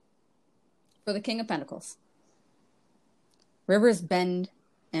For the King of Pentacles. Rivers bend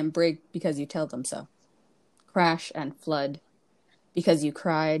and break because you tell them so. Crash and flood because you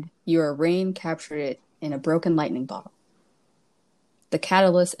cried. Your rain captured it in a broken lightning bottle. The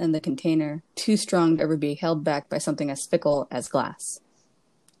catalyst in the container, too strong to ever be held back by something as fickle as glass.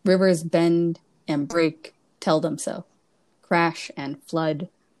 Rivers bend and break, tell them so. Crash and flood,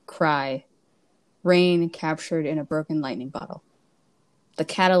 cry. Rain captured in a broken lightning bottle. The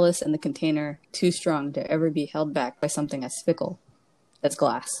catalyst in the container, too strong to ever be held back by something as fickle as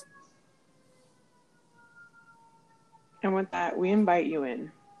glass. And with that, we invite you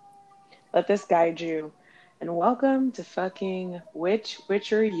in. Let this guide you. And welcome to fucking Which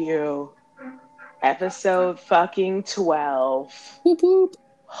Are You? Episode fucking 12. Whoop whoop.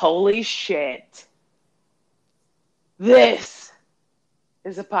 Holy shit. This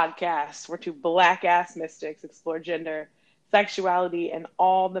is a podcast where two black-ass mystics explore gender, sexuality, and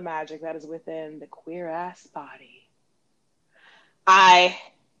all the magic that is within the queer-ass body. I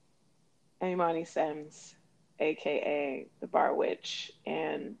am Imani Sims, aka the Bar Witch,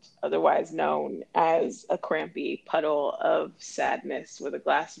 and otherwise known as a crampy puddle of sadness with a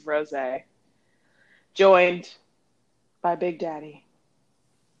glass of rosé, joined by Big Daddy,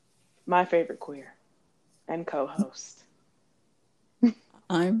 my favorite queer, and co-host.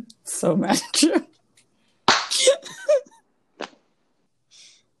 I'm so mad at you.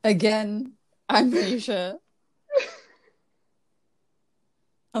 Again, I'm Aisha.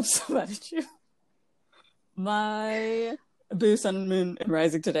 I'm so mad at you. My boo, sun, moon, and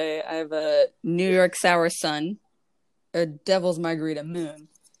rising today. I have a New York sour sun, a devil's margarita moon,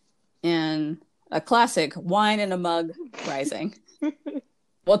 and a classic wine in a mug rising.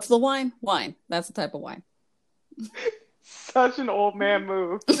 What's the wine? Wine. That's the type of wine. Such an old man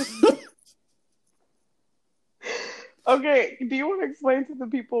move. Okay, do you want to explain to the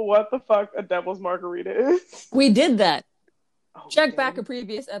people what the fuck a devil's margarita is? We did that. Oh, Check back a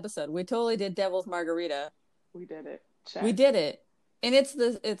previous episode. We totally did devil's margarita. We did it. Check. We did it. And it's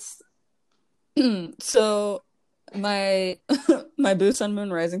so my my boo, sun,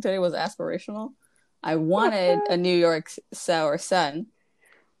 moon, rising today was aspirational. I wanted a New York sour sun.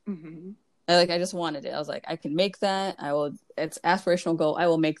 Mm-hmm. I just wanted it. I was like, I can make that. It's aspirational goal. I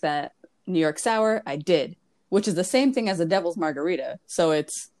will make that New York sour. I did, which is the same thing as a devil's margarita. So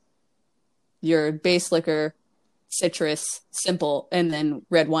it's your base liquor, citrus, simple, and then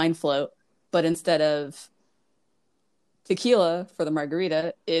red wine float. But instead of tequila for the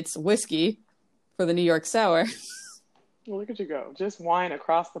margarita, it's whiskey for the New York sour. Well, look at you go. Just wine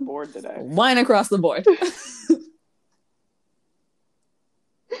across the board today. Wine across the board.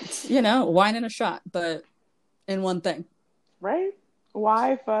 Wine in a shot, but in one thing. Right?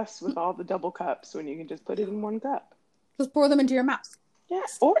 Why fuss with all the double cups when you can just put it in one cup? Just pour them into your mouth. Yeah.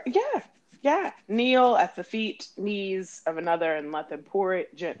 Kneel at the knees of another and let them pour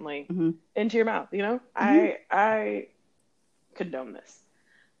it gently into your mouth. You know, I condone this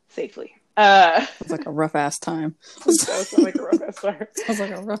safely. It's like a rough ass time. Sounds like a rough ass time. Sounds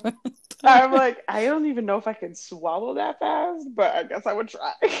like a rough ass time. I'm like, I don't even know if I can swallow that fast, but I guess I would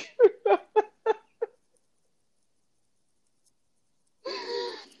try.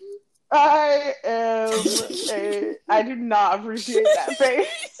 I do not appreciate that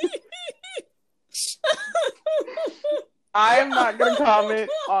face. I am not going to comment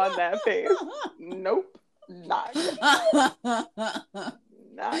on that face. Nope. Not.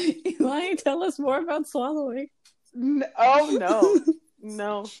 Why tell us more about swallowing? No.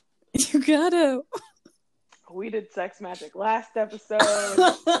 You gotta. We did sex magic last episode.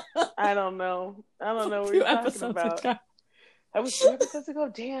 I don't know what you're talking about. That was 2 episodes ago?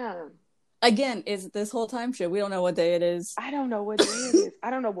 Damn. Again, is this whole time shit. We don't know what day it is. I don't know what day it is. I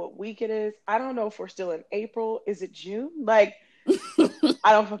don't know what week it is. I don't know if we're still in April. Is it June? Like,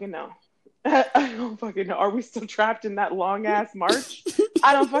 I don't fucking know. I don't fucking know. Are we still trapped in that long ass March?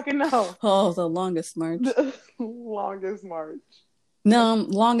 I don't fucking know. Oh, the longest March. The longest March. No,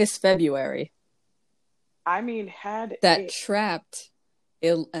 longest February. I mean, trapped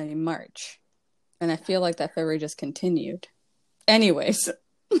in March. And I feel like that February just continued. Anyways.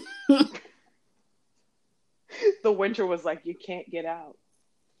 The winter was like, you can't get out.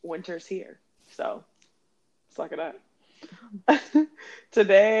 Winter's here. So, suck it up.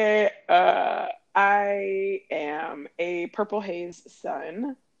 Today, I am a purple haze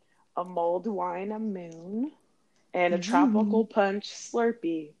sun, a mulled wine, a moon, and a tropical punch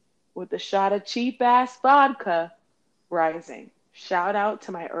Slurpee with a shot of cheap ass vodka rising. Shout out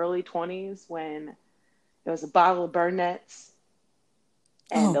to my early 20s when there was a bottle of Burnett's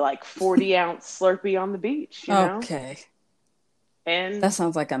and like 40 ounce Slurpee on the beach, you know? Okay. and That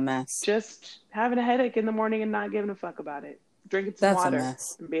sounds like a mess. just having a headache in the morning and not giving a fuck about it. Drinking some That's a water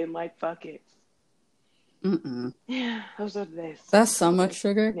mess. and being like, fuck it. Mm-mm. Yeah, those are the days. That's so much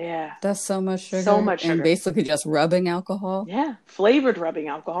sugar. Yeah. That's so much So sugar. much And sugar. basically just rubbing alcohol. Yeah. Flavored rubbing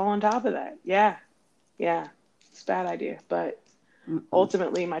alcohol on top of that. Yeah. Yeah. It's a bad idea. But Mm-mm.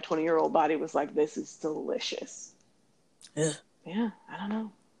 ultimately, my 20-year-old body was like, this is delicious. Ugh. Yeah. I don't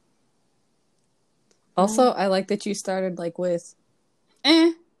know. Also, I like that you started like with,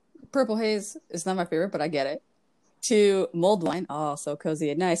 Purple Haze is not my favorite, but I get it. To mulled wine, oh, so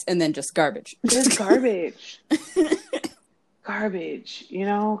cozy and nice, and then just garbage. Just garbage. Garbage,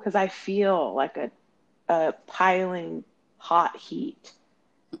 because I feel like a piling hot heat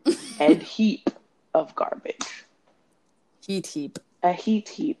and heap of garbage. Heat heap. A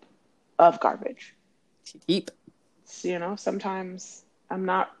heap of garbage. Heap. So, sometimes I'm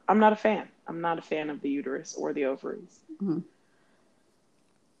not a fan. I'm not a fan of the uterus or the ovaries. Mm-hmm.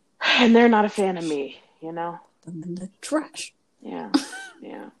 And they're not a fan of me, Them in the trash. Yeah.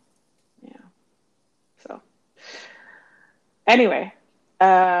 Yeah. Yeah. So anyway,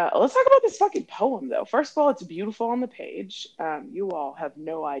 let's talk about this fucking poem though. First of all, it's beautiful on the page. You all have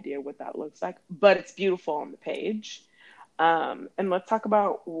no idea what that looks like, but it's beautiful on the page. And let's talk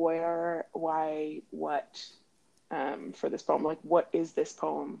about where, why, what, for this poem. Like, what is this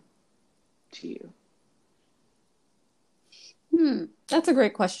poem to you? That's a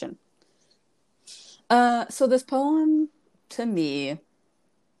great question. So this poem to me,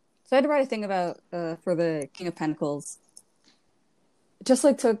 so I had to write a thing about for the King of Pentacles. Just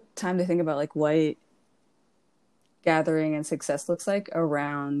like took time to think about like what gathering and success looks like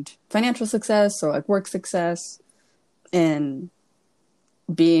around financial success or like work success and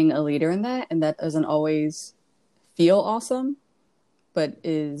being a leader in that, and that doesn't always feel awesome, but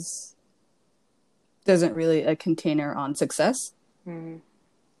doesn't really a container on success. Mm-hmm.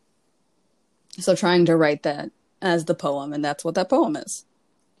 So trying to write that as the poem, and that's what that poem is.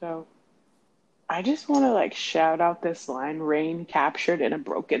 So I just want to like shout out this line, rain captured in a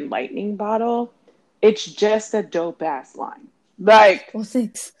broken lightning bottle. It's just a dope ass line. Like, Well,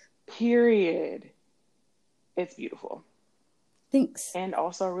 thanks. period. It's beautiful. Thanks. And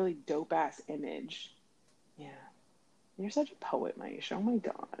also a really dope ass image. Yeah. You're such a poet, Maisha. Oh my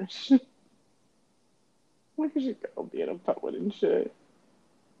gosh. Look at you go being a poet and shit.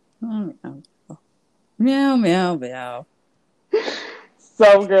 Oh, meow, meow, meow.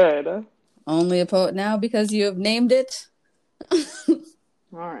 So good. Only a poet now because you have named it. All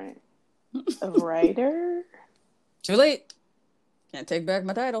right. A writer? Too late. Can't take back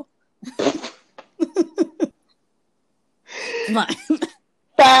my title. Fine.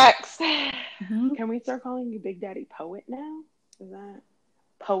 Facts. Mm-hmm. Can we start calling you Big Daddy Poet now? Is that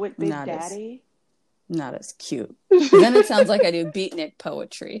Poet Big Daddy? Not as cute. Then it sounds like I do beatnik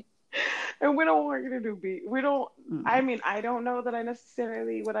poetry. And we don't want you to do beat. We don't. I mean, I don't know that I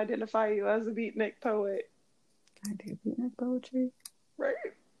necessarily would identify you as a beatnik poet. Can I do beatnik poetry? Right.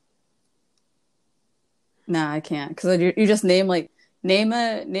 Nah, I can't. Because you just name a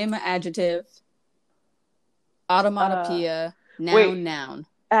adjective, automatopoeia, noun.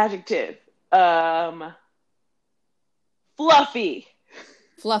 Adjective. Fluffy.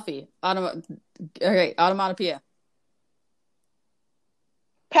 Fluffy. Okay, automatopoeia.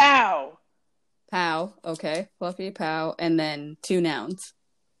 Pow. Pow. Okay, fluffy, pow, and then 2 nouns.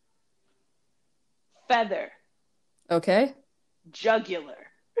 Feather. Okay. Jugular.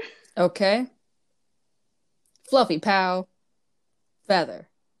 Okay. Fluffy, pow, feather,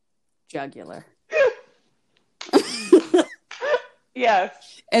 jugular.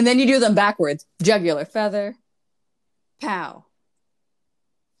 Yes. And then you do them backwards. Jugular, feather, pow,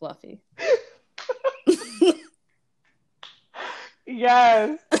 fluffy.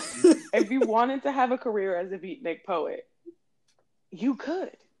 Yes. If you wanted to have a career as a beatnik poet, you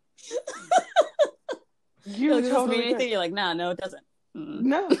could. You does totally this mean anything? could. You're like, nah, no, it doesn't. Mm-mm.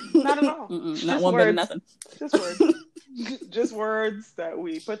 No, not at all. Not one bit of nothing. Just words. Just words that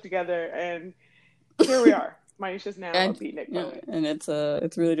we put together, and here we are. Maisha's now a beatnik poet. And it's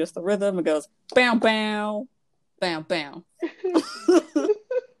really just the rhythm. It goes bow bow, bow bow.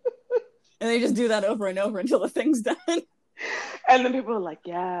 And they just do that over and over until the thing's done. And then people are like,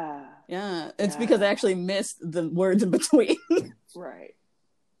 yeah. Yeah. It's because they actually missed the words in between. Right.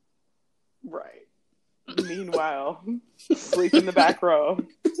 Meanwhile, sleep in the back row.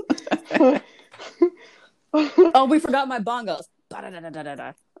 Oh, we forgot my bongos.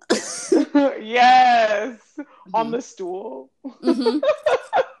 Da-da-da-da-da-da. Yes. Mm-hmm. On the stool. Mm-hmm.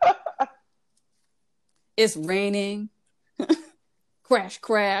 It's raining. Crash,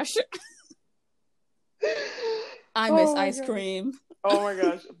 crash. I miss Oh my ice gosh. cream. Oh my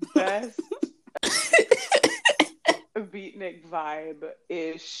gosh. Best beatnik vibe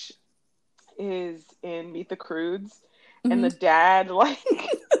ish is in Meet the Croods, and Hmm. the dad like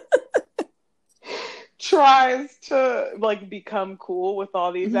tries to like become cool with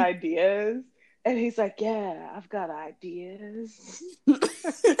all these Hmm. ideas, and he's like, "Yeah, I've got ideas."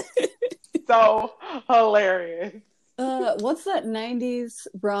 So hilarious. What's that 90s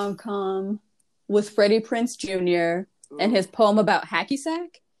rom-com with Freddie Prinze Jr. and his Ooh. poem about hacky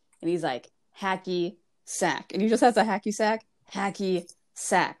sack? And he's like, hacky sack. And he just has a hacky sack. Hacky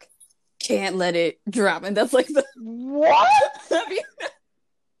sack. Can't let it drop. And that's like the What?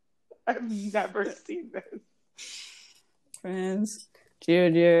 I've never seen this. Prinze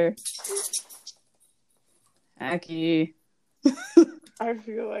Jr. Hacky. I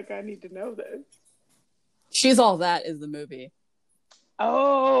feel like I need to know this. She's All That is the movie.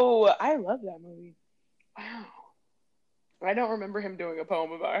 Oh, I love that movie. Wow. I don't remember him doing a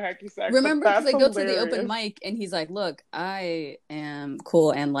poem about hacky sack, but Remember, because that's they go to the open hilarious. mic and he's like, look, I am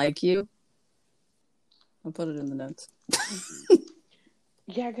cool and like you. I'll put it in the notes.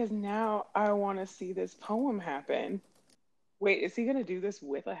 Yeah, because now I want to see this poem happen. Wait, is he going to do this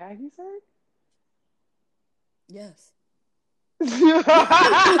with a hacky sack? Yes.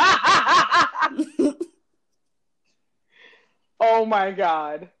 Oh my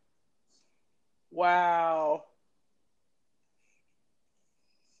God. Wow.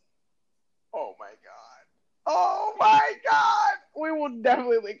 Oh my God. Oh my God. We will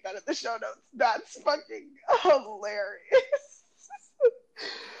definitely link that in the show notes. That's fucking hilarious.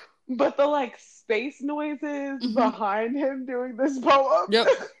 But the like space noises behind him doing this poem. Yep.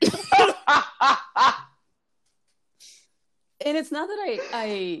 And it's not that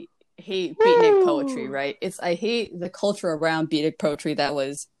I hate beatnik poetry, right? I hate the culture around beatnik poetry that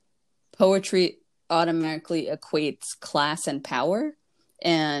was poetry automatically equates class and power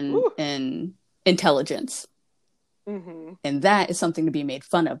and intelligence. Mm-hmm. And that is something to be made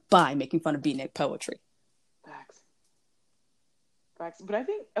fun of by making fun of beatnik poetry. Facts. Facts. But I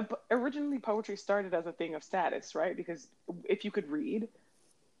think originally poetry started as a thing of status, right? Because if you could read,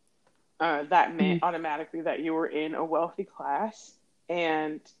 that meant automatically that you were in a wealthy class.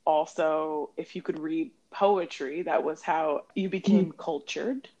 And also, if you could read poetry, that was how you became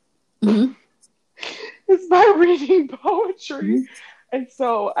cultured. Mm-hmm. It's by reading poetry. Mm-hmm. And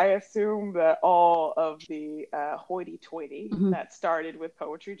so I assume that all of the hoity-toity that started with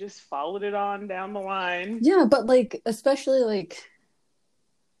poetry just followed it on down the line. Yeah, but like, especially like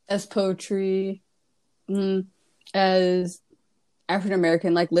as poetry, as African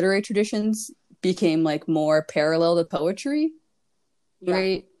American like literary traditions became like more parallel to poetry,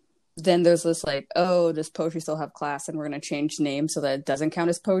 right? Then there's this like, oh, does poetry still have class? And we're going to change names so that it doesn't count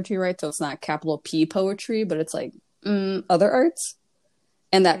as poetry, right? So it's not capital P poetry, but it's like other arts.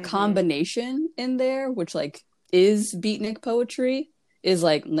 And that combination in there, which like is beatnik poetry, is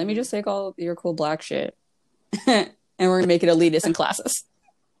like, let me just take all your cool black shit and we're going to make it elitist in classes.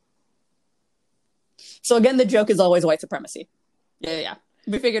 So again, the joke is always white supremacy. Yeah.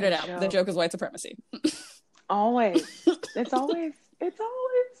 We figured it out. The joke is white supremacy. Always. It's always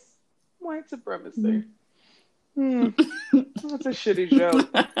white supremacy. That's a shitty joke.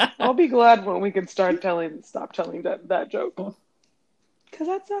 I'll be glad when we can stop telling that joke.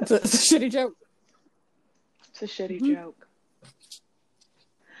 Because it's a shitty joke. It's a shitty joke.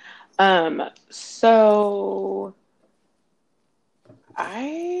 So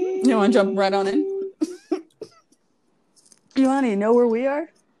You want to jump right on in? You want to know where we are?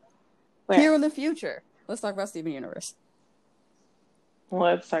 Where? Here in the future. Let's talk about Steven Universe.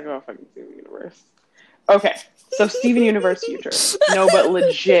 Let's talk about fucking Steven Universe. Okay, so Steven Universe future. No, but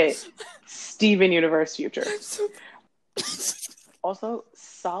legit Steven Universe future. Also,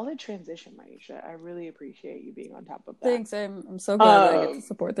 solid transition, Maisha. I really appreciate you being on top of that. Thanks. I'm so glad that I get to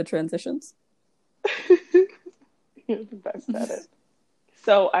support the transitions. You're the best at it.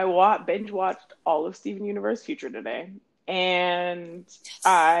 So I binge watched all of Steven Universe Future today, and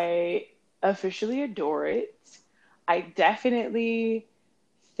I officially adore it. I definitely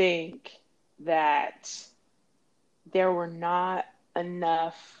think that there were not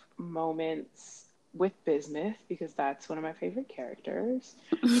enough moments with Bismuth because that's one of my favorite characters.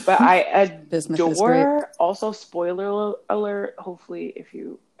 But I adore, also spoiler alert, hopefully if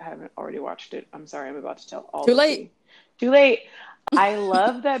you haven't already watched it, I'm sorry, I'm about to tell all Too late. I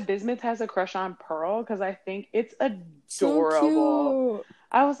love that Bismuth has a crush on Pearl because I think it's adorable. So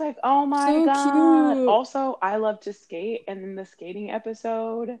I was like, oh my God. Cute. Also, I love to skate. And in the skating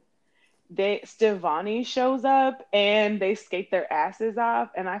episode, Stevani shows up and they skate their asses off,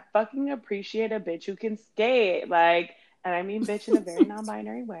 and I fucking appreciate a bitch who can skate. Like, and I mean bitch in a very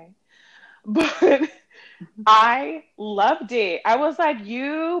non-binary way. But I loved it. I was like,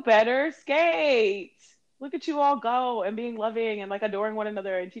 you better skate. Look at you all go and being loving and like adoring one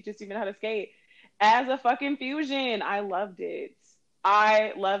another and teaching Steven how to skate as a fucking fusion. I loved it.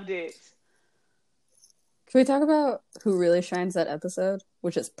 I loved it. Can we talk about who really shines that episode,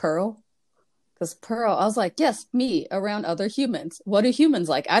 which is Pearl? Because Pearl, I was like, yes, me around other humans. What do humans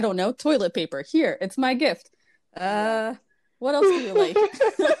like? I don't know. Toilet paper. Here, it's my gift. What else do you like?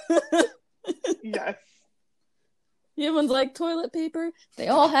 Yes. Humans like toilet paper. They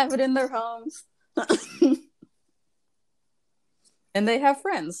all have it in their homes. And they have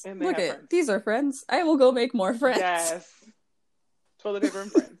friends. Look at friends. These are friends. I will go make more friends. Yes. Toilet paper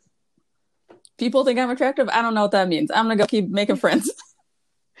and friends. People think I'm attractive. I don't know what that means. I'm gonna go keep making friends.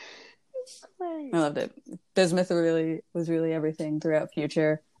 I loved it. Bismuth was really everything throughout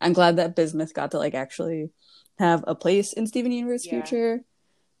Future. I'm glad that Bismuth got to like actually have a place in Steven Universe Future.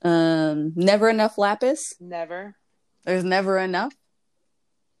 Never enough Lapis. Never. There's never enough.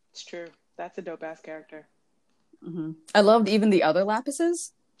 It's true. That's a dope ass character. Mm-hmm. I loved even the other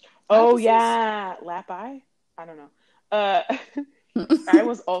Lapises. Oh yeah, Lapi. I don't know. I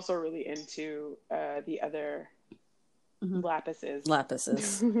was also really into the other Lapises.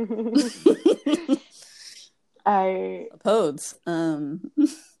 Podes.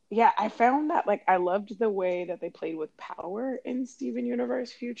 Yeah, I found that like I loved the way that they played with power in Steven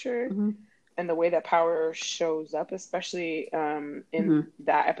Universe Future, and the way that power shows up, especially in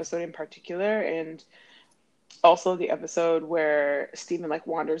that episode in particular, and also the episode where Steven like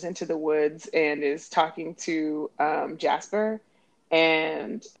wanders into the woods and is talking to Jasper,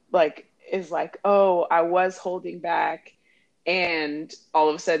 and like is like, oh, I was holding back, and all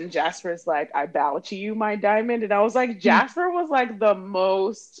of a sudden Jasper's like, I bow to you, my diamond. And I was like, Jasper was like the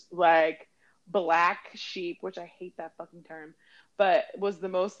most like black sheep, which I hate that fucking term, but was the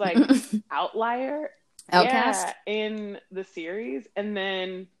most like outcast in the series. And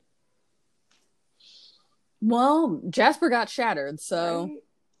then Jasper got shattered, so right?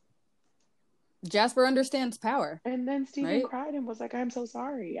 Jasper understands power. And then Steven cried and was like, I'm so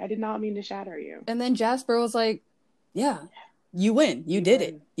sorry. I did not mean to shatter you. And then Jasper was like, yeah, you win. You did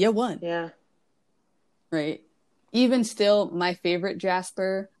it. You won. Yeah. Right. Even still, my favorite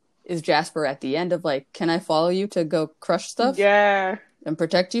Jasper is Jasper at the end of like, can I follow you to go crush stuff? Yeah. And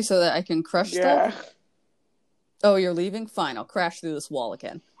protect you so that I can crush stuff? Oh, you're leaving? Fine, I'll crash through this wall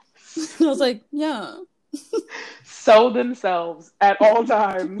again. I was like, yeah. So themselves at all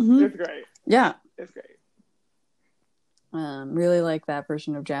times. It's great. Yeah. It's great. Really like that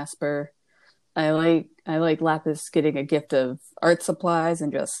version of Jasper. I like Lapis getting a gift of art supplies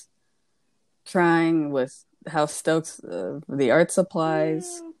and just trying with House Stokes the art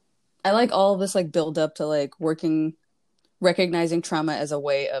supplies. Yeah. I like all of this like build up to like recognizing trauma as a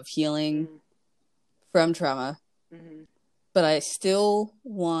way of healing from trauma. Mm-hmm. But I still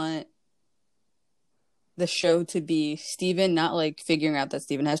want the show to be Steven not like figuring out that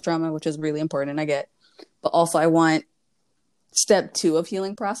Steven has trauma, which is really important, I get. But also I want step 2 of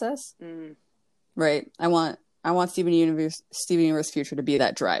healing process. Mm. Right? I want Steven Universe Future to be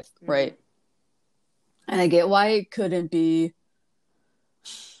that drive, right? And I get why it couldn't be,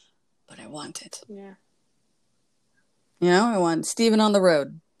 but I want it. Yeah. You know, I want Steven on the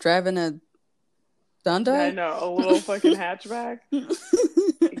road, driving a Hyundai. I know, a little fucking hatchback.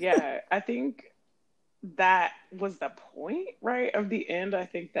 Yeah, I think that was the point, right, of the end. I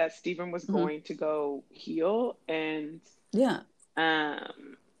think that Steven was going to go heal, and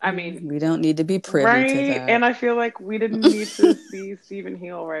I mean, we don't need to be privy to that. And I feel like we didn't need to see Steven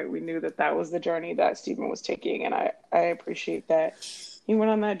heal, right? We knew that was the journey that Steven was taking, and I appreciate that he went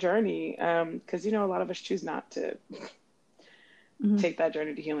on that journey, because you know a lot of us choose not to take that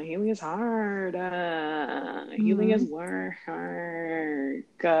journey to healing. Healing is hard. Healing is work.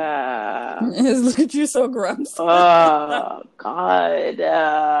 Look at you, so grumps. Oh God.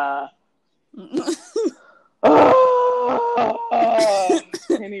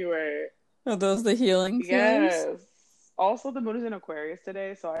 Anyway. Are those the healing feelings? Yes. Also, the moon is in Aquarius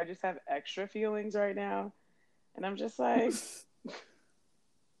today, so I just have extra feelings right now. And I'm just like...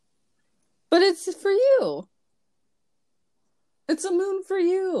 But it's for you. It's a moon for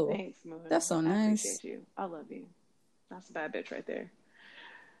you. Thanks, moon. That's so nice. I appreciate you. I love you. That's a bad bitch right there.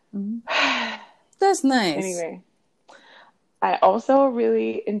 Mm-hmm. That's nice. Anyway. I also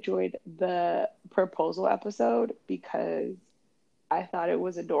really enjoyed the proposal episode because I thought it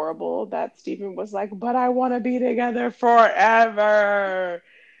was adorable that Steven was like, but I want to be together forever.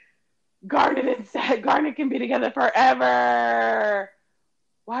 Garnet can be together forever.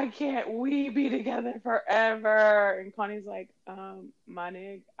 Why can't we be together forever? And Connie's like, my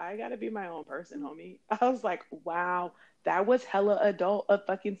nigga, I gotta be my own person, homie. I was like, wow, that was hella adult, a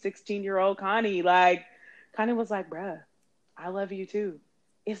fucking 16-year-old Connie. Like, Connie was like, bruh, I love you too.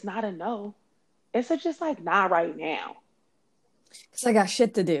 It's not a no. It's a just like, not right now. Because I got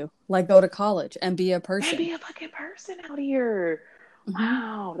shit to do, like go to college and be a And person. be a fucking person out here. Mm-hmm.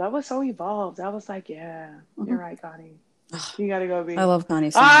 Wow, that was so evolved. I was like, yeah, Mm-hmm. you're right, Connie. You gotta go I be. love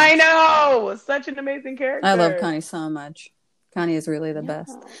Connie so I much. know, such an amazing I love character. Connie so much. Connie is really the Yeah.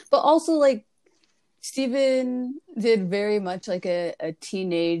 best. But also, like, Steven did very much like a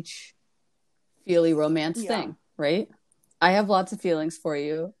teenage feely romance Yeah. thing, right? I have lots of feelings for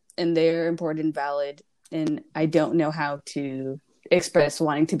you, and they're important and valid, and I don't know how to express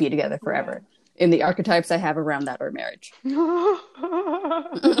wanting to be together forever. In the archetypes I have around that are marriage.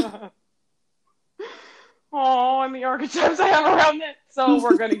 Oh, and the archetypes I have around it. So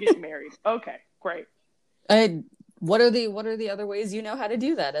we're gonna get married. Okay, great. What are the other ways you know how to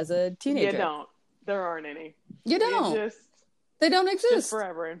do that as a You teenager? don't. There aren't any. You You don't. just They don't just exist.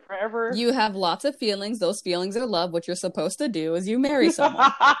 forever and forever. You have lots of feelings. Those feelings are love. What you're supposed to do is you marry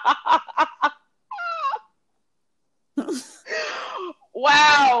someone.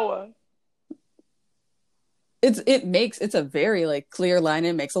 Wow. It's a very like clear line.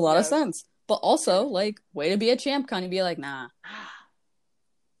 It makes a lot of Yes. sense. But also, like, way to be a champ, kind of be like, nah.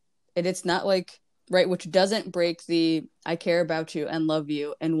 And it's not like, right, which doesn't break the I care about you and love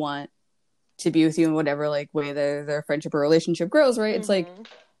you and want to be with you in whatever like way their friendship or relationship grows, right? It's like,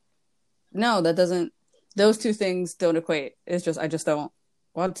 no, that doesn't, those two things don't equate. It's just I just don't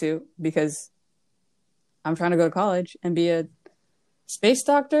want to because I'm trying to go to college and be a space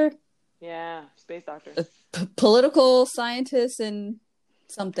doctor, Yeah, space doctor. a political scientist, and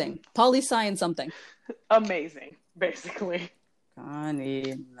something. Poli-sci and something. Amazing, basically.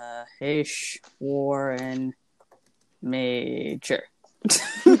 Connie Mahesh Warren Major.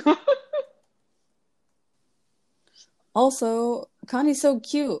 Also, Connie's so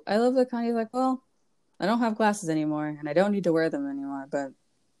cute. I love that Connie's like, well, I don't have glasses anymore and I don't need to wear them anymore, but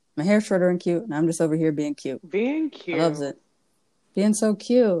my hair's shorter and cute and I'm just over here being cute. Being cute. I loves it. Being so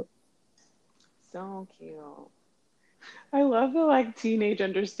cute. So cute. I love the like teenage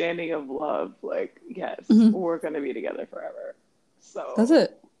understanding of love. Like, yes, we're gonna be together forever. So That's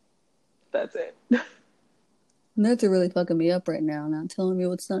it. That's it. Nerds are really fucking me up right now, not telling me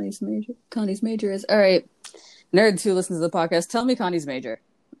what Connie's major is. All right. Nerds who listen to the podcast, tell me Connie's major.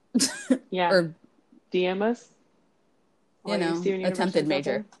 Yeah. Or DM us. you know, attempted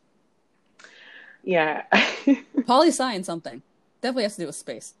major. Yeah. Poli-sci and something. Definitely has to do with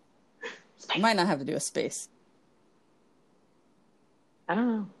space. Might not have to do with space. I don't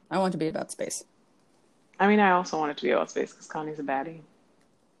know. I want to be about space. I mean, I also want it to be about space because Connie's a baddie.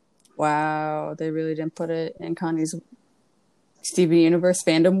 Wow, they really didn't put it in Connie's Steven Universe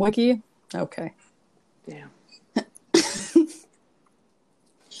fandom wiki? Okay. Yeah.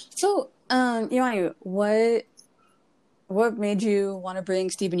 So, Imani, what made you want to bring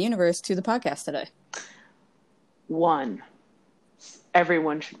Steven Universe to the podcast today? One,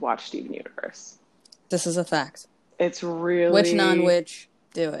 everyone should watch Steven Universe. This is a fact. It's really... Which, non-which,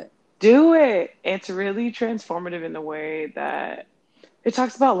 do it. Do it. It's really transformative in the way that it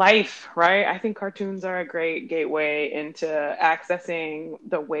talks about life, right? I think cartoons are a great gateway into accessing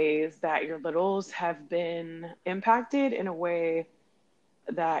the ways that your littles have been impacted in a way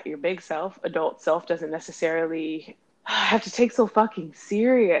that your big self, adult self, doesn't necessarily have to take so fucking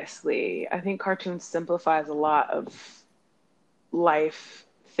seriously. I think cartoons simplifies a lot of life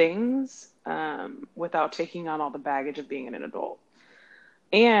things without taking on all the baggage of being an adult.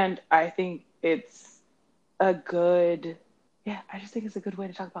 And I think it's a good, I just think it's a good way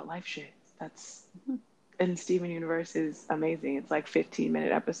to talk about life shit. And Steven Universe is amazing. It's like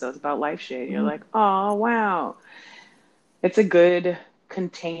 15-minute episodes about life shit. You're like, oh, wow. It's a good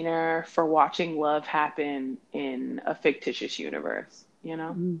container for watching love happen in a fictitious universe, you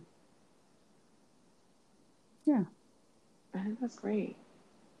know? Yeah. I think that's great.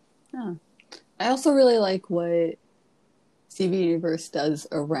 Yeah. I also really like what Steven Universe does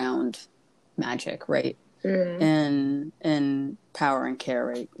around magic, right? And power and care,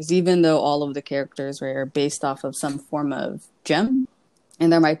 right? Because even though all of the characters are based off of some form of gem,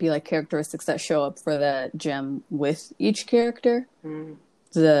 and there might be like characteristics that show up for that gem with each character,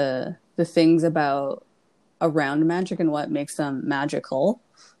 the things about around magic and what makes them magical,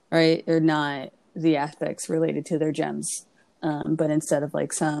 right, are not the aspects related to their gems. But instead of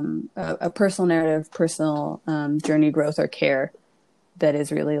like a personal narrative, personal journey, growth, or care that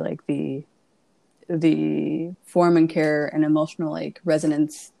is really like the form and care and emotional like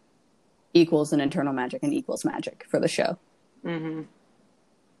resonance equals an internal magic and equals magic for the show. Mm-hmm.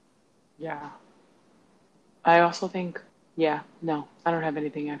 Yeah. I also think, yeah, no, I don't have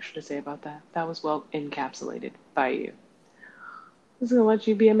anything extra to say about that. That was well encapsulated by you. I'm just gonna let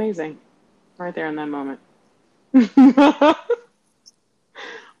you be amazing right there in that moment.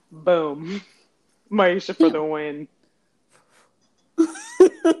 Boom. Maisha for Yeah. the win.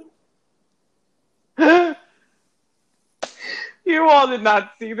 You all did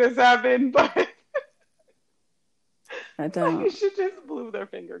not see this happen, but I don't. Maisha just blew their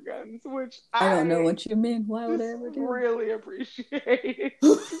finger guns, which I don't know I what you mean. Why would I just ever do really appreciate.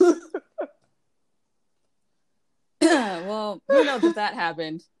 that? Well, who knows if that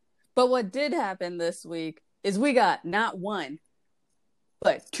happened. But what did happen this week is we got not one,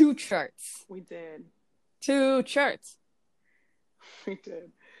 but two charts. We did. Two charts. We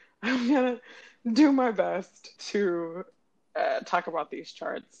did. I'm gonna do my best to talk about these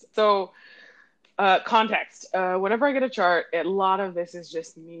charts. So, context. Whenever I get a chart, a lot of this is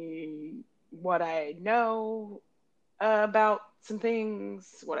just me, what I know about some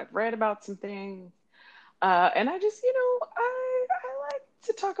things, what I've read about some things. And I just, I like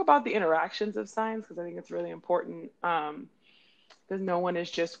to talk about the interactions of signs because I think it's really important. Because no one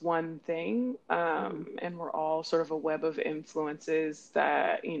is just one thing, and we're all sort of a web of influences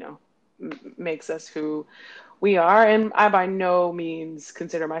that makes us who we are. And I by no means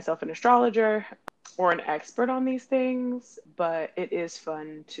consider myself an astrologer or an expert on these things, but it is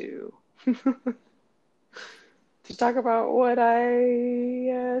fun to to talk about what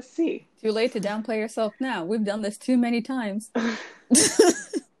I see. Too late to downplay yourself now. We've done this too many times.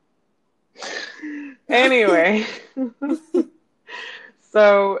 Anyway,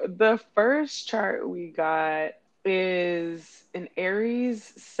 so the first chart we got is an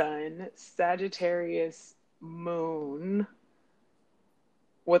Aries sun, Sagittarius moon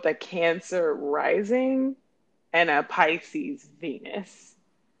with a Cancer rising and a Pisces Venus.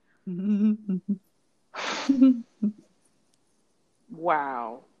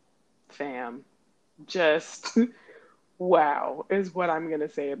 Wow, fam. Just wow is what I'm going to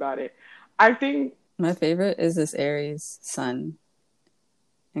say about it. I think my favorite is this Aries sun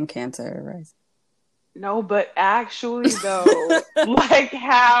and Cancer rising. No, but actually though, like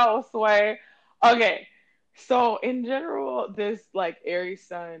how Sway. Okay, so in general, this like Aries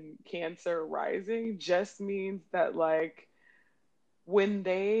Sun Cancer rising just means that like when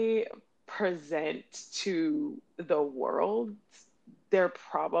they present to the world, they're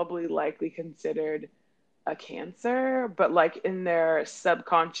probably likely considered a Cancer, but like in their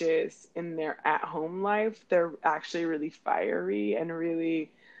subconscious, in their at-home life, they're actually really fiery and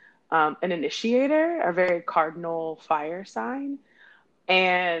really an initiator, a very cardinal fire sign.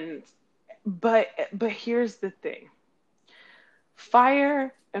 And but here's the thing.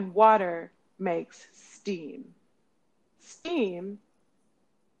 Fire and water makes steam. Steam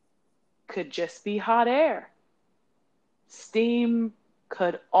could just be hot air. Steam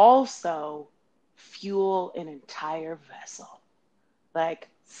could also fuel an entire vessel. Like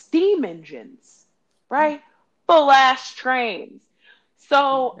steam engines, right? Full ass trains.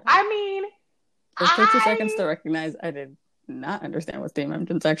 So, I mean, It took 2 seconds to recognize I did not understand what steam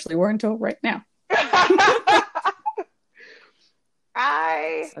engines actually were until right now.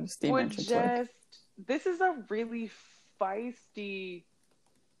 I steam would engines just, work. This is a really feisty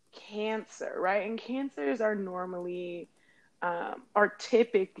Cancer, right? And Cancers are normally, are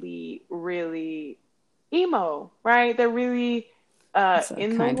typically really emo, right? They're really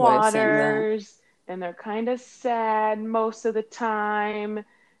in the waters and they're kind of sad most of the time.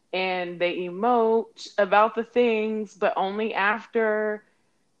 And they emote about the things, but only after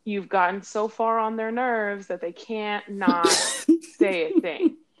you've gotten so far on their nerves that they can't not say a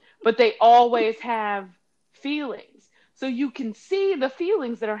thing. But they always have feelings. So you can see the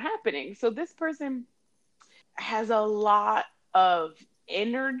feelings that are happening. So this person has a lot of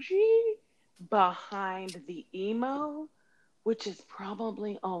energy behind the emo, which is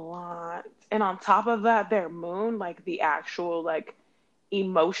probably a lot. And on top of that, their moon, like the actual like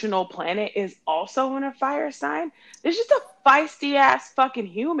emotional planet, is also in a fire sign. There's just a feisty ass fucking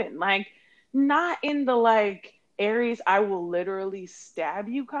human. Like, not in the like Aries, I will literally stab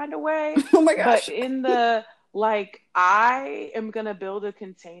you kind of way. Oh my gosh. But in the like, I am gonna build a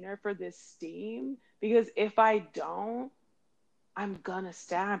container for this steam because if I don't, I'm gonna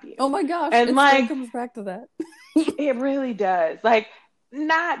stab you. Oh my gosh. And it like, still comes back to that. it really does. Like,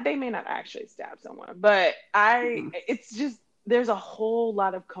 they may not actually stab someone, but it's just, there's a whole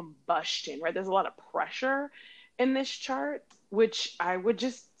lot of combustion, right? There's a lot of pressure. in this chart, which I would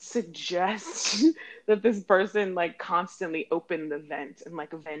just suggest that this person like constantly open the vent and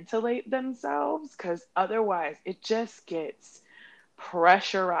like ventilate themselves, because otherwise it just gets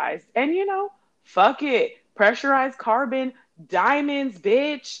pressurized. And fuck it, pressurized carbon, diamonds,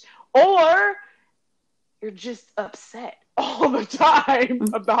 bitch. Or you're just upset all the time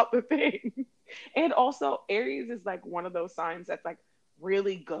about the thing. And also, Aries is like one of those signs that's like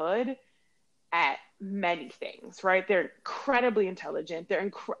really good at many things, right? They're incredibly intelligent.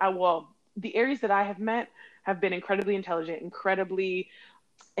 The Aries that I have met have been incredibly intelligent, incredibly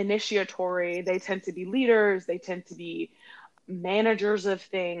initiatory. They tend to be leaders. They tend to be managers of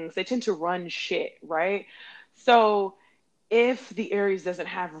things. They tend to run shit, right? So if the Aries doesn't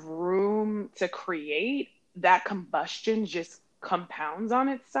have room to create, that combustion just compounds on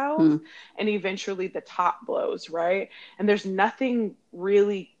itself and eventually the top blows, right? And there's nothing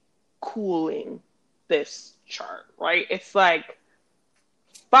really cooling this chart, right? It's like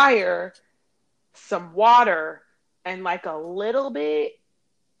fire, some water, and like a little bit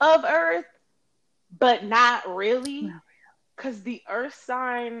of earth, but not really. Because the earth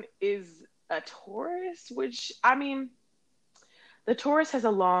sign is a Taurus, which, I mean, the Taurus has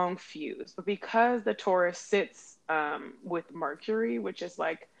a long fuse, but because the Taurus sits with Mercury, which is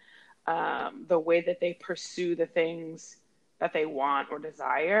like the way that they pursue the things that they want or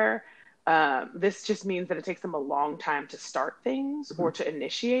desire, this just means that it takes them a long time to start things or to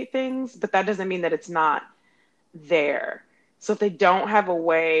initiate things, but that doesn't mean that it's not there. So if they don't have a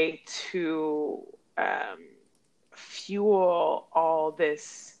way to fuel all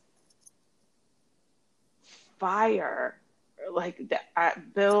this fire, like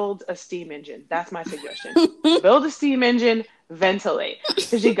build a steam engine. That's my suggestion. Build a steam engine, ventilate,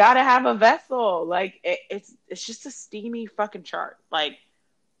 because you got to have a vessel. Like it's just a steamy fucking chart. Like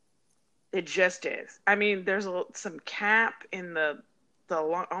it just is. I mean, there's some cap in the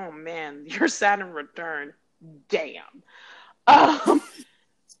long. Oh man, your Saturn return. Damn.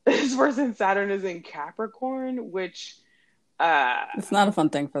 This person's Saturn is in Capricorn, which it's not a fun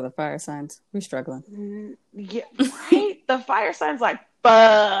thing for the fire signs. We're struggling. Yeah, right. The fire signs like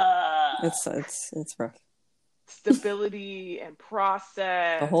fuck. It's rough. Stability and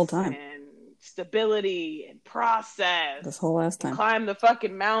process the whole time. And stability and process. This whole last time. Climb the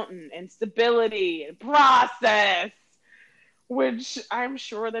fucking mountain and stability and process. Which I'm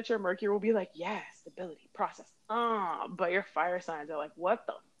sure that your Mercury will be like, yeah, stability, process. But your fire signs are like, what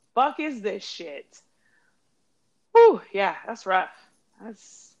the fuck is this shit? Whew, yeah, that's rough.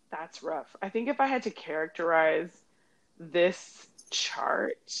 That's rough. I think if I had to characterize this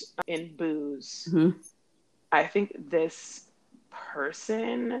chart in booze, I think this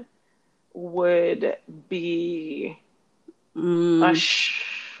person would be a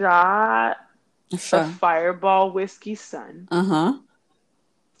shot of Fireball Whiskey Sun.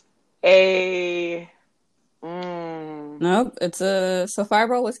 Nope, so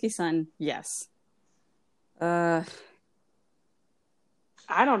Fireball Whiskey Sun, yes. I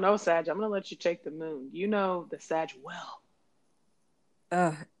don't know, Sag. I'm gonna let you take the moon. You know the Sag well.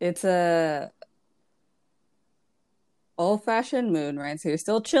 It's a old-fashioned moon, right? So you're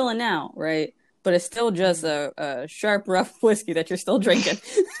still chilling out, right? But it's still just a sharp, rough whiskey that you're still drinking.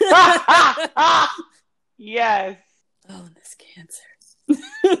 Yes. Oh, and this Cancer. This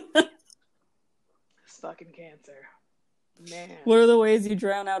fucking Cancer. Man. What are the ways you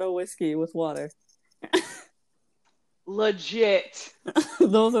drown out a whiskey with water? Legit.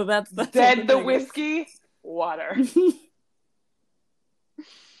 That's dead the whiskey, water.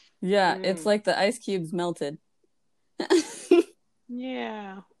 Yeah, it's like the ice cubes melted.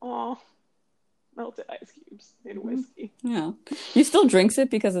 Yeah. Oh, melted ice cubes in whiskey. Yeah. You still drinks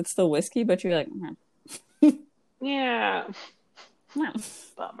it because it's still whiskey, but you're like, yeah.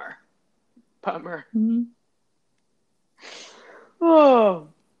 Bummer. Oh,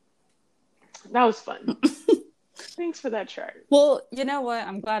 that was fun. Thanks for that chart. Well, you know what?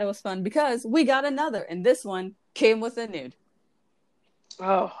 I'm glad it was fun because we got another, and this one came with a nude.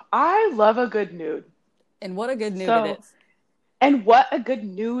 Oh, I love a good nude. And what a good nude it is. And what a good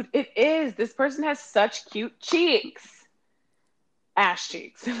nude it is. This person has such cute cheeks. Ass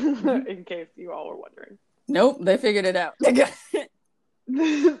cheeks, in case you all were wondering. Nope, they figured it out. They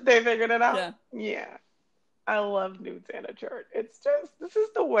figured it out? Yeah. Yeah. I love nudes and a chart. It's just, this is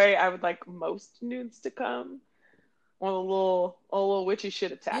the way I would like most nudes to come. On a little witchy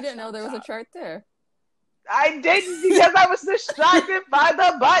shit attached. You didn't know there was a chart there. I didn't because I was distracted by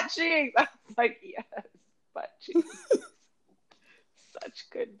the butt cheeks. I was like, yes, butt cheeks. Such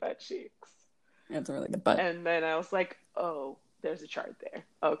good butt cheeks. Yeah, it's a really good butt. And then I was like, oh, there's a chart there.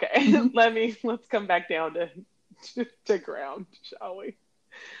 Okay, let's come back down to to ground, shall we?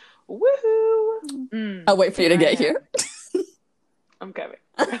 Woohoo! I'll wait for you to get here. I'm coming.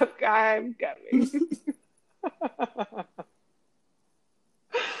 I'm coming.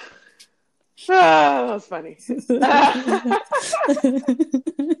 That was funny.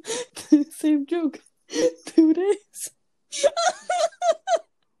 Same joke. 2 days.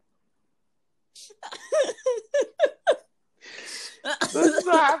 This is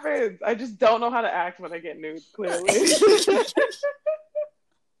what happens. I just don't know how to act when I get nude, clearly.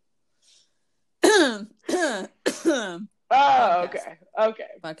 Oh, okay.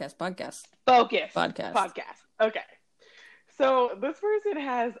 Podcast. Focus. Podcast. Okay. So this person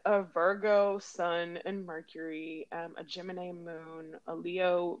has a Virgo Sun and Mercury, a Gemini Moon, a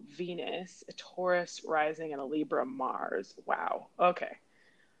Leo Venus, a Taurus rising, and a Libra Mars. Wow. Okay.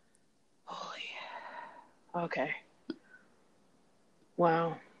 Holy. Okay.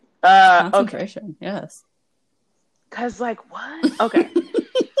 Wow. Concentration. Okay. Yes. Because, like, what? Okay.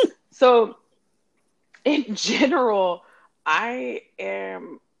 So, in general, I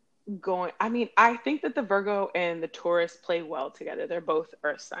think that the Virgo and the Taurus play well together. They're both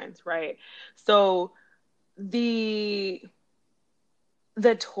earth signs, right? So the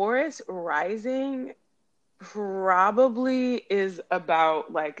Taurus rising probably is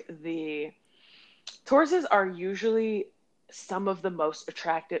about like the Tauruses are usually some of the most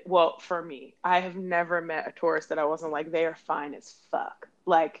attractive. Well, for me, I have never met a Taurus that I wasn't like, they are fine as fuck.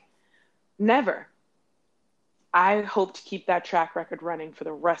 Like, never. I hope to keep that track record running for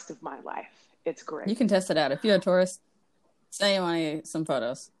the rest of my life. It's great. You can test it out. If you're a Taurus, say you want some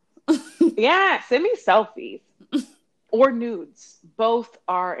photos. Yeah, send me selfies or nudes. Both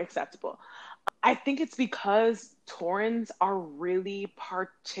are acceptable. I think it's because Taurans are really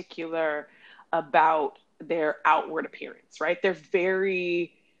particular about their outward appearance, right? They're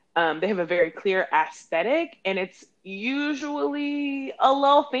very, they have a very clear aesthetic, and it's usually a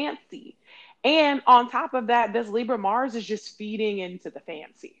little fancy. And on top of that, this Libra Mars is just feeding into the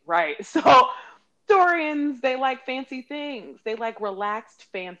fancy, right? So Taurians, they like fancy things. They like relaxed,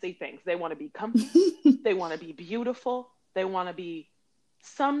 fancy things. They want to be comfy. They want to be beautiful. They want to be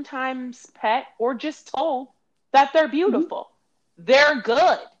sometimes pet or just told that they're beautiful. Mm-hmm. They're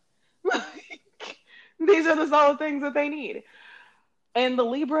good. These are the solid things that they need. And the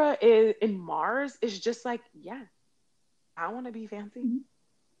Libra in Mars is just like, yeah, I want to be fancy. Mm-hmm.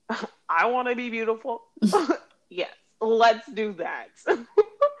 I want to be beautiful. Yes, let's do that.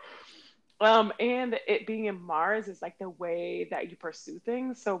 And it being in Mars is like the way that you pursue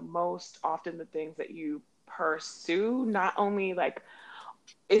things. So most often the things that you pursue not only like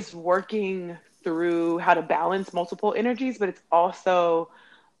is working through how to balance multiple energies, but it's also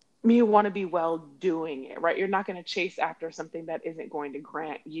you want to be well doing it, right? You're not going to chase after something that isn't going to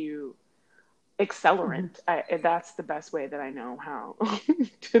grant you accelerant. Mm-hmm. That's the best way that I know how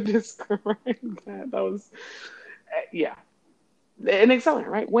to describe that. That was, yeah, an accelerant,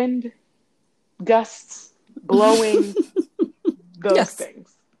 right? Wind, gusts, blowing, those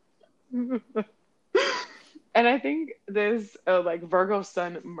things. And I think there's like Virgo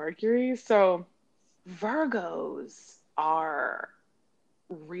Sun Mercury. So Virgos are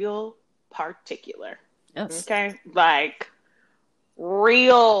real particular. Yes. Okay, like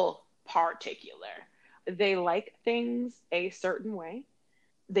real particular. They like things a certain way.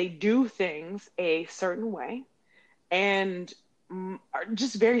 They do things a certain way, and are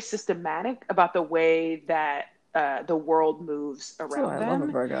just very systematic about the way that the world moves around them. I love a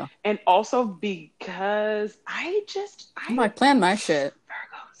Virgo. And also because I plan my shit.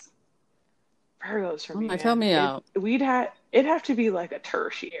 Virgos for me. Tell me out. It'd have to be like a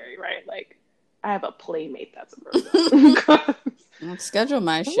tertiary, right? Like I have a playmate that's a Virgo. I'll schedule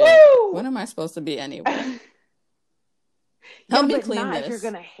my shit. Woo! When am I supposed to be anyway? Help me clean this. If you're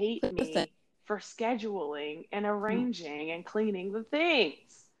gonna hate me for scheduling and arranging and cleaning the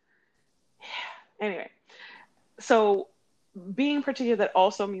things. Yeah. Anyway, so being particular, that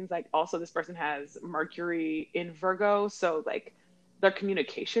also means like also this person has Mercury in Virgo, so like their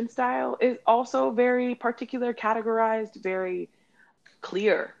communication style is also very particular, categorized, very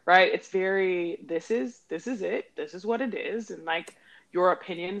clear, right? It's very this is it, this is what it is, and like your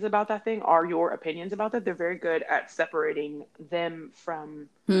opinions about that thing are your opinions about that. They're very good at separating them from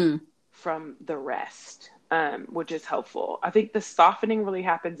the rest, which is helpful. I think the softening really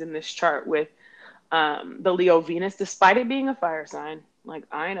happens in this chart with the Leo Venus, despite it being a fire sign. Like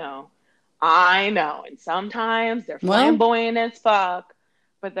I know, and sometimes they're flamboyant as fuck,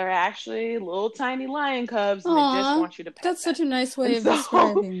 but they're actually little tiny lion cubs, and they just want you to pet That's them. Such a nice way of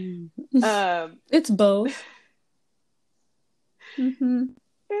describing. It's both. Mm-hmm.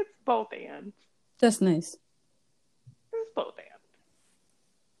 It's both and. That's nice.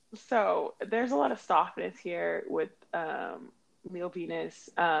 So there's a lot of softness here with Leo Venus.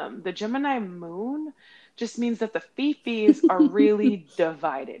 The Gemini moon just means that the Fifis are really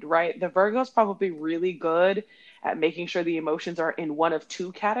divided, right? The Virgo's probably really good at making sure the emotions are in one of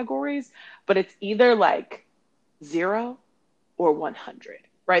two categories, but it's either like 0 or 100,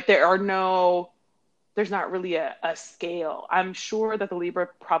 right? There's not really a scale. I'm sure that the Libra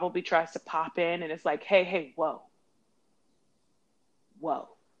probably tries to pop in and it's like, hey, whoa, whoa,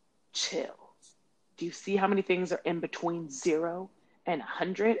 chill. Do you see how many things are in between 0 and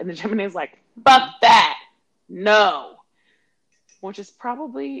 100? And the Gemini is like, fuck that. No. Which is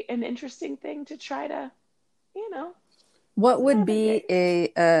probably an interesting thing to try to, What would be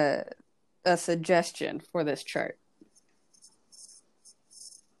navigate. a suggestion for this chart?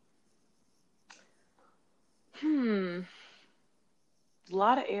 A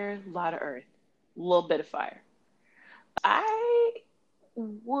lot of air, a lot of earth, a little bit of fire. I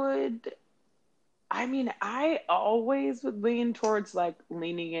would, I always would lean towards like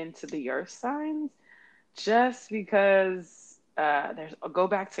leaning into the earth signs just because there's go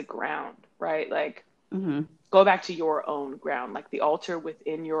back to ground, right? Like Mm-hmm. go back to your own ground, like the altar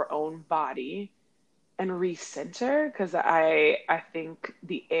within your own body and recenter because I think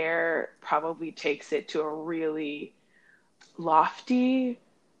the air probably takes it to a really lofty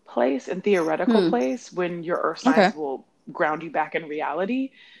place and theoretical place when your earth Okay. signs will ground you back in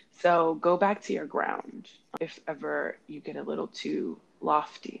reality. So go back to your ground if ever you get a little too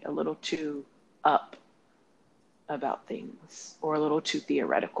lofty, a little too up about things, or a little too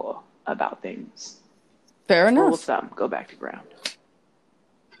theoretical about things. Fair Rule of enough. thumb, go back to ground.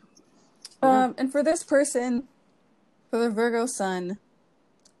 Yeah. And for this person, for the Virgo sun,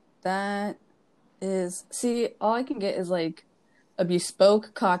 that is, see, all I can get is like a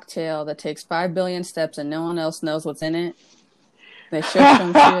bespoke cocktail that takes 5 billion steps and no one else knows what's in it. They shook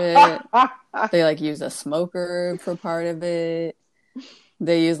some shit. They like use a smoker for part of it.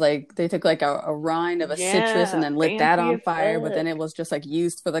 They took like a rind of a citrus and Yeah, then lit that fancy on as fire, but then fuck. it was just like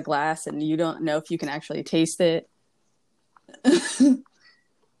used for the glass and you don't know if you can actually taste it.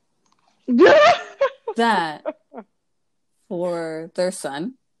 That for their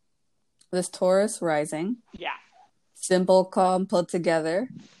sun, this Taurus rising, Yeah. simple, calm, put together,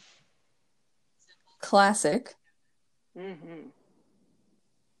 classic, Hmm.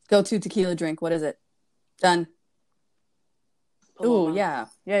 go to tequila drink. What is it? Done. Ooh, Paloma.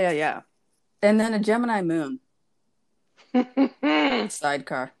 yeah. Yeah. And then a Gemini moon,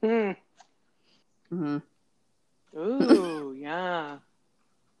 sidecar. Mm-hmm. Ooh, yeah.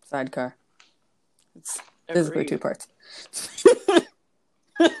 Sidecar. It's physically two Agreed. parts.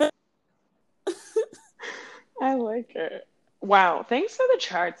 I like it. Wow. Thanks for the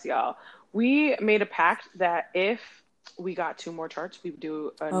charts, y'all. We made a pact that if we got 2 more charts, we would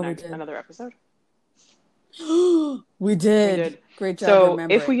do Oh, we did. another episode. We We did. did. Great job So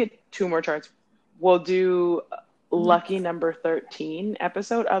if we remembering. get 2 more charts, we'll do Mm-hmm. lucky number 13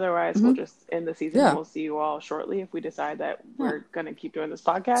 episode. Otherwise, we'll Mm-hmm. just end the season and Yeah. we'll see you all shortly if we decide that Yeah. we're going to keep doing this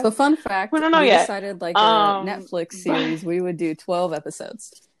podcast. So, fun We fact, don't know we yet. decided like a Netflix But series, we would do 12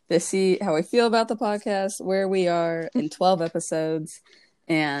 episodes to see how we feel about the podcast, where we are in 12 episodes,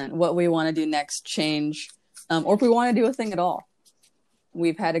 and what we want to do next, change, or if we want to do a thing at all.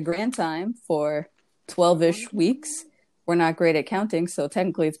 We've had a grand time for 12-ish weeks. We're not great at counting, so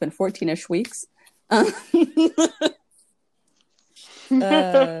technically it's been 14-ish weeks. uh,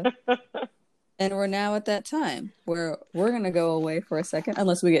 and we're now at that time where we're going to go away for a second,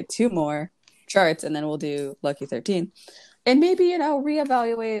 unless we get 2 more charts, and then we'll do Lucky 13. And maybe,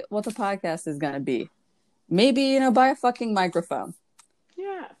 reevaluate what the podcast is going to be. Maybe, buy a fucking microphone.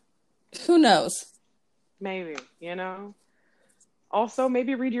 yeah, Who knows? maybe, Also,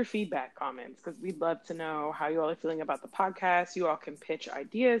 maybe read your feedback comments because we'd love to know how you all are feeling about the podcast. You all can pitch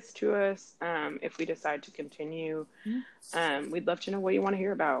ideas to us if we decide to continue. We'd love to know what you want to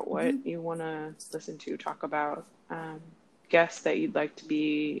hear about, what you want to listen to, talk about, guests that you'd like to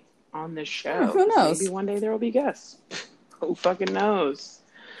be on this Yeah, show. who 'Cause maybe knows? one day there will be guests. Who fucking knows?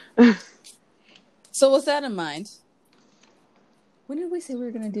 So with that in mind, when did we say we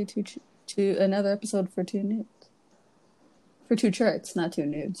were going to do another episode for 2 nudes? For 2 charts, not 2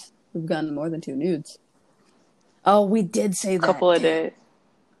 nudes. We've gotten more than 2 nudes. Oh, we did say that. Couple of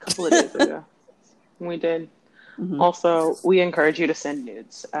days ago. We did. Mm-hmm. Also, we encourage you to send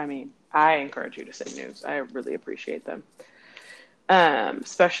nudes. I encourage you to send nudes. I really appreciate them.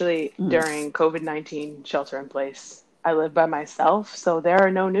 Especially during COVID-19 shelter in place. I live by myself, so there are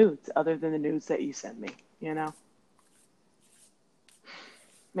no nudes other than the nudes that you send me,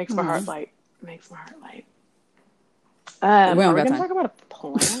 Makes my heart light. Makes my heart light. We don't Are we got going to time. talk about a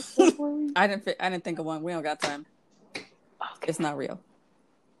plant before we? I didn't think of one. We don't got time. Okay. It's not real.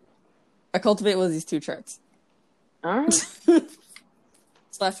 I cultivate with these 2 charts. All right.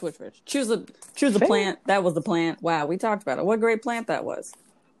 Slash switch. Choose a Fair. plant. That was the plant. Wow, we talked about it. What great plant that was.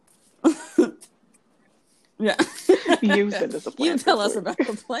 Yeah. You said it's a plant. You tell us about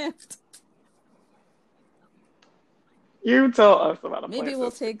the plant. You tell us about a plant. Maybe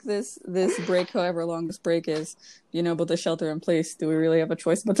we'll take this break, however long this break is, but the shelter in place. Do we really have a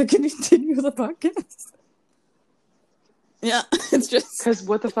choice but to continue the podcast? Yeah, it's just... Because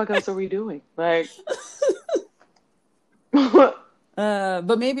what the fuck else are we doing? Like...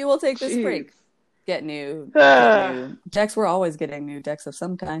 but maybe we'll take this break. Get new decks. We're always getting new decks of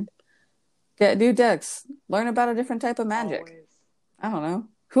some kind. Get new decks. Learn about a different type of magic. Always. I don't know.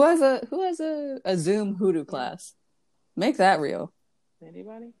 Who has a Zoom hoodoo class? Make that real.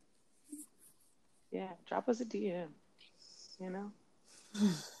 Anybody? Yeah, drop us a DM.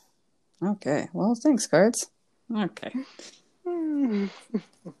 Okay. Well, thanks, cards. Okay.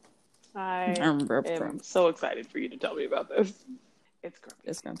 I am so excited for you to tell me about this.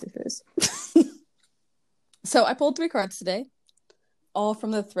 It's grumpy face. So I pulled 3 cards today, all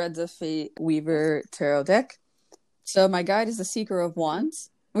from the Threads of Fate Weaver Tarot deck. So my guide is the Seeker of Wands,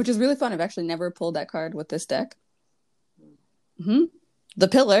 which is really fun. I've actually never pulled that card with this deck. The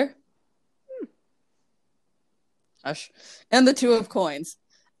Pillar. Hush. And the 2 of Coins.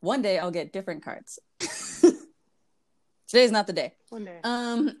 One day I'll get different cards. Today's not the day. One day.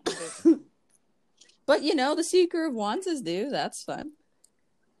 But the Seeker of Wands is due. That's fun.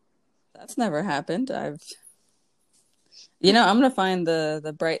 That's never happened. I'm gonna find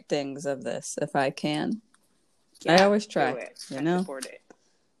the bright things of this if I can. Yeah, I always try. Support it.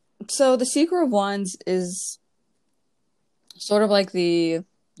 So the Seeker of Wands is sort of like the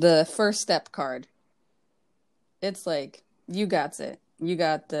first step card. It's like you got it. You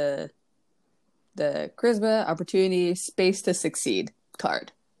got the charisma, opportunity, space to succeed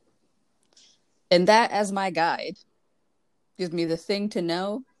card. And that, as my guide, gives me the thing to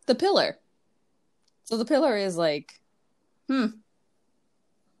know, the Pillar. So the Pillar is like, you're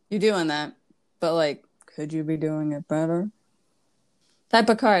doing that, but like, could you be doing it better? Type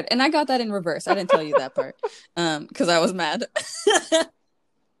of card. And I got that in reverse. I didn't tell you that part, because I was mad.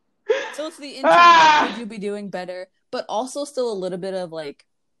 So it's the internal, could you be doing better, but also still a little bit of like,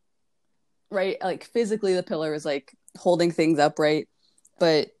 right, like physically the Pillar is like holding things upright,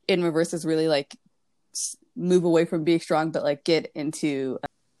 but in reverse is really like move away from being strong, but like get into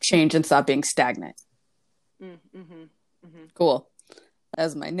change and stop being stagnant. Cool.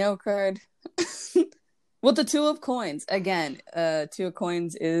 That's my no card. With the 2 of Coins, again, 2 of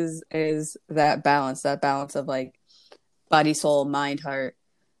Coins is that balance of like body, soul, mind, heart,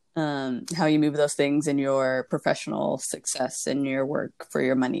 how you move those things in your professional success in your work for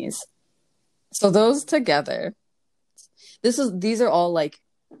your monies. So those together, these are all like,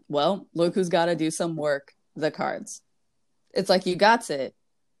 well, look who's got to do some work, the cards. It's like, you got it.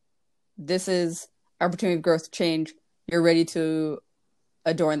 This is opportunity of growth, change. You're ready to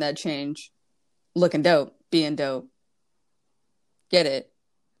adorn that change. Looking dope, being dope. Get it.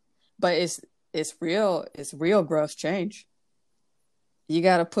 But it's real growth change. You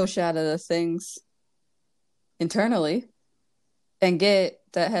got to push out of the things internally and get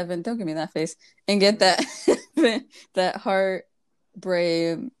that heaven, don't give me that face, and get that that heart,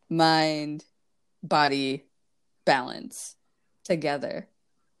 brain, mind, body balance together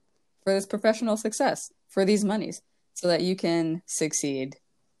for this professional success, for these monies, so that you can succeed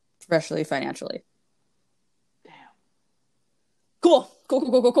professionally, financially. Damn. Cool.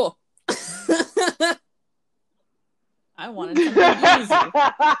 I wanted something easy.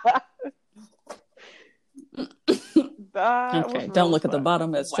 Okay, don't look at the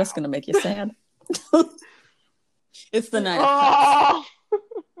bottom. It's just going to make you sad. It's the 9 of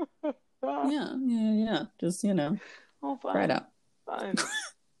Cups. Yeah. Just, cry it out. Fun.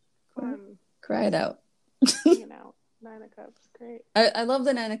 Cry it out. 9 of Cups, great. I love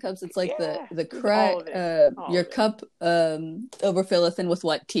the 9 of Cups. It's like the cry, your cup overfilleth, and with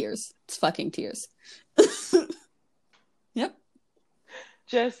what? Tears. It's fucking tears. Yep.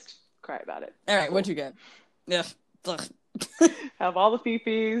 Just cry about it. All right, what'd you get? Yeah. Have all the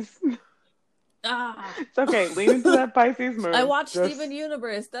fifis. It's okay. Lean into that Pisces moon. I watch Steven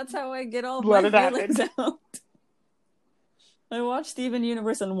Universe. That's how I get all my feelings out. I watch Steven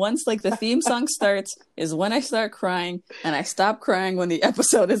Universe, and once like the theme song starts, is when I start crying, and I stop crying when the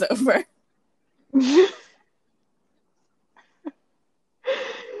episode is over.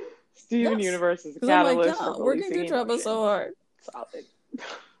 Steven Universe is a catalyst. I'm like, no, working through trouble so hard. Solid.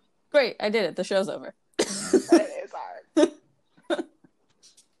 Great, I did it. The show's over. It is hard.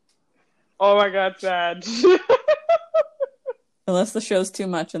 Oh my god, sad. Unless the show's too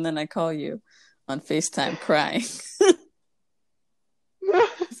much and then I call you on FaceTime crying.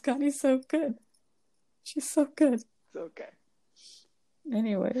 Scotty's so good. She's so good. It's okay.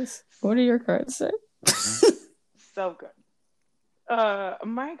 Anyways, what do your cards say? So good.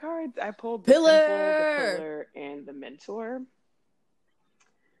 My cards, I pulled Pillar! the Temple, the Pillar, and the Mentor.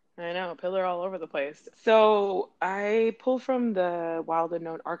 I know, Pillar all over the place. So I pulled from the Wild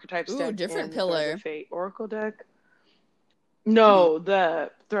Unknown Archetypes deck different and Pillar. the Threads of Fate Oracle deck. No,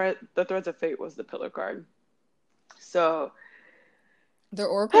 the Threads of Fate was the Pillar card. So the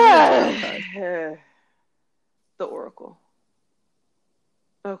Oracle or the Tarot card? The Oracle.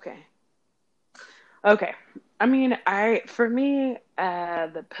 Okay. I mean, for me,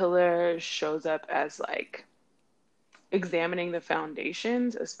 the Pillar shows up as like examining the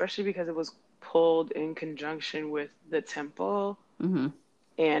foundations, especially because it was pulled in conjunction with the Temple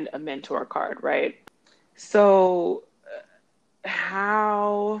and a Mentor card, right? So,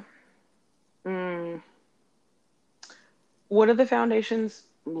 what do the foundations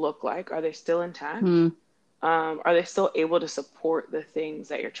look like? Are they still intact? Are they still able to support the things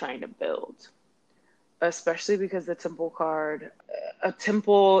that you're trying to build? Especially because the Temple card, a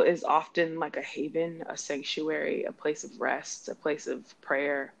temple is often like a haven, a sanctuary, a place of rest, a place of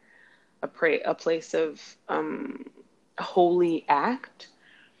prayer, a place of holy act.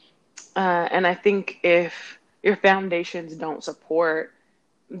 And I think if your foundations don't support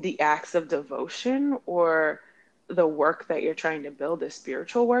the acts of devotion or the work that you're trying to build, the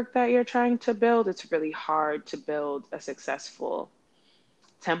spiritual work that you're trying to build, it's really hard to build a successful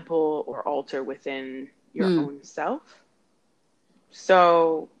temple or altar within your own self.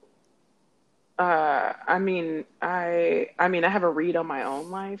 So, I mean, I have a read on my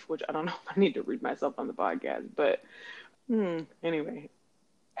own life, which I don't know if I need to read myself on the podcast, but anyway.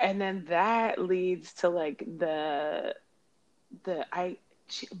 And then that leads to like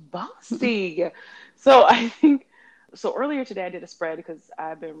bossy. So I think, so earlier today I did a spread because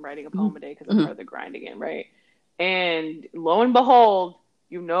I've been writing a poem a day because I'm part of the grind again, right? And lo and behold,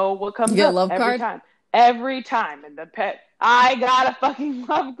 you know what comes up love every card? time. Every time. And I got a fucking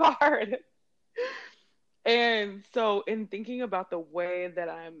love card. And so in thinking about the way that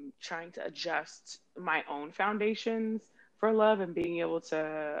I'm trying to adjust my own foundations for love and being able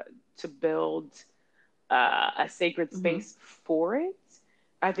to build a sacred space for it,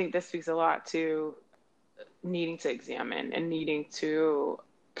 I think this speaks a lot to needing to examine and needing to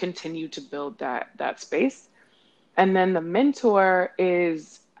continue to build that space. And then the Mentor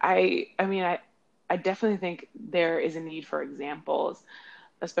is, I definitely think there is a need for examples,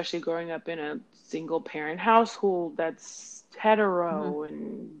 especially growing up in a single parent household that's hetero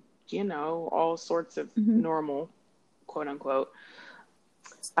and, all sorts of normal, quote unquote.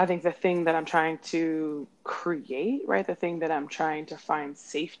 I think the thing that I'm trying to create, right, the thing that I'm trying to find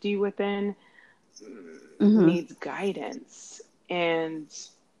safety within needs guidance. And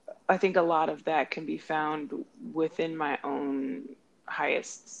I think a lot of that can be found within my own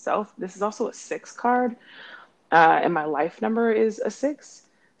highest self. This is also a 6 card, and my life number is a 6.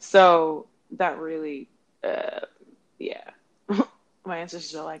 So that really, yeah. My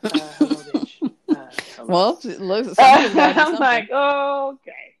ancestors are like, hello, bitch. Hello. Well, look, I'm like, oh,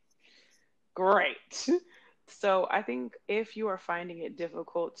 okay, great. So I think if you are finding it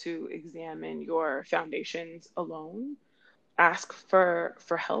difficult to examine your foundations alone, ask for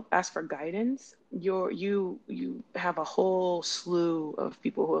help, ask for guidance. You have a whole slew of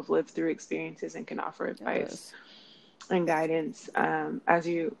people who have lived through experiences and can offer advice and guidance as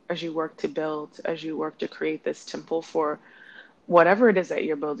you work to build, as you work to create this temple for whatever it is that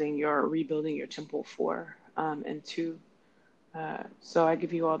you're building, you're rebuilding your temple for. And to so I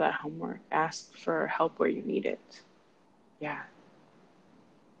give you all that homework. Ask for help where you need it. Yeah.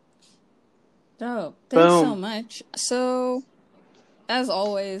 Dope. Thanks so much. So, as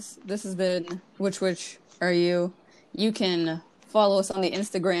always, this has been Which Are You? You can follow us on the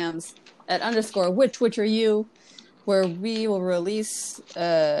Instagrams at _which are you, where we will release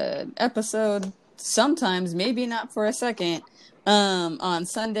an episode sometimes, maybe not for a second, on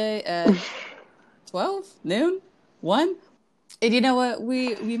Sunday at 12 noon, 1. And you know what?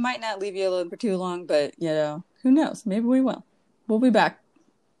 We might not leave you alone for too long, but who knows? Maybe we will. We'll be back.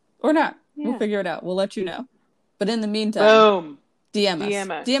 Or not. Yeah. We'll figure it out. We'll let you know. But in the meantime, DM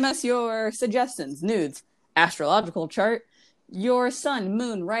us. DM us your suggestions, nudes, astrological chart, your sun,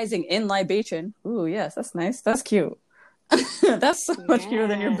 moon, rising in libation. Ooh, yes, that's nice. That's cute. That's so much cuter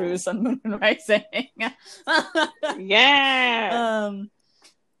than your boo, sun, moon, and rising. Yeah.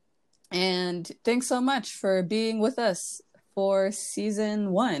 And thanks so much for being with us for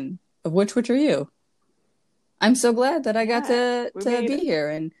season 1. Which are you? I'm so glad that I got Yeah, to be here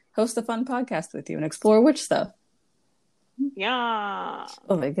and host a fun podcast with you and explore witch stuff. yeah.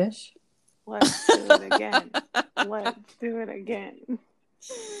 Oh my gosh. Let's do it again. Let's do it again.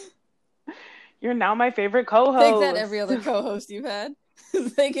 You're now my favorite co-host. Take that, every other co-host you've had.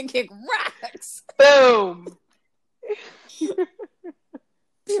 They can kick rocks. Boom.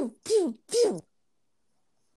 Pew, pew, pew.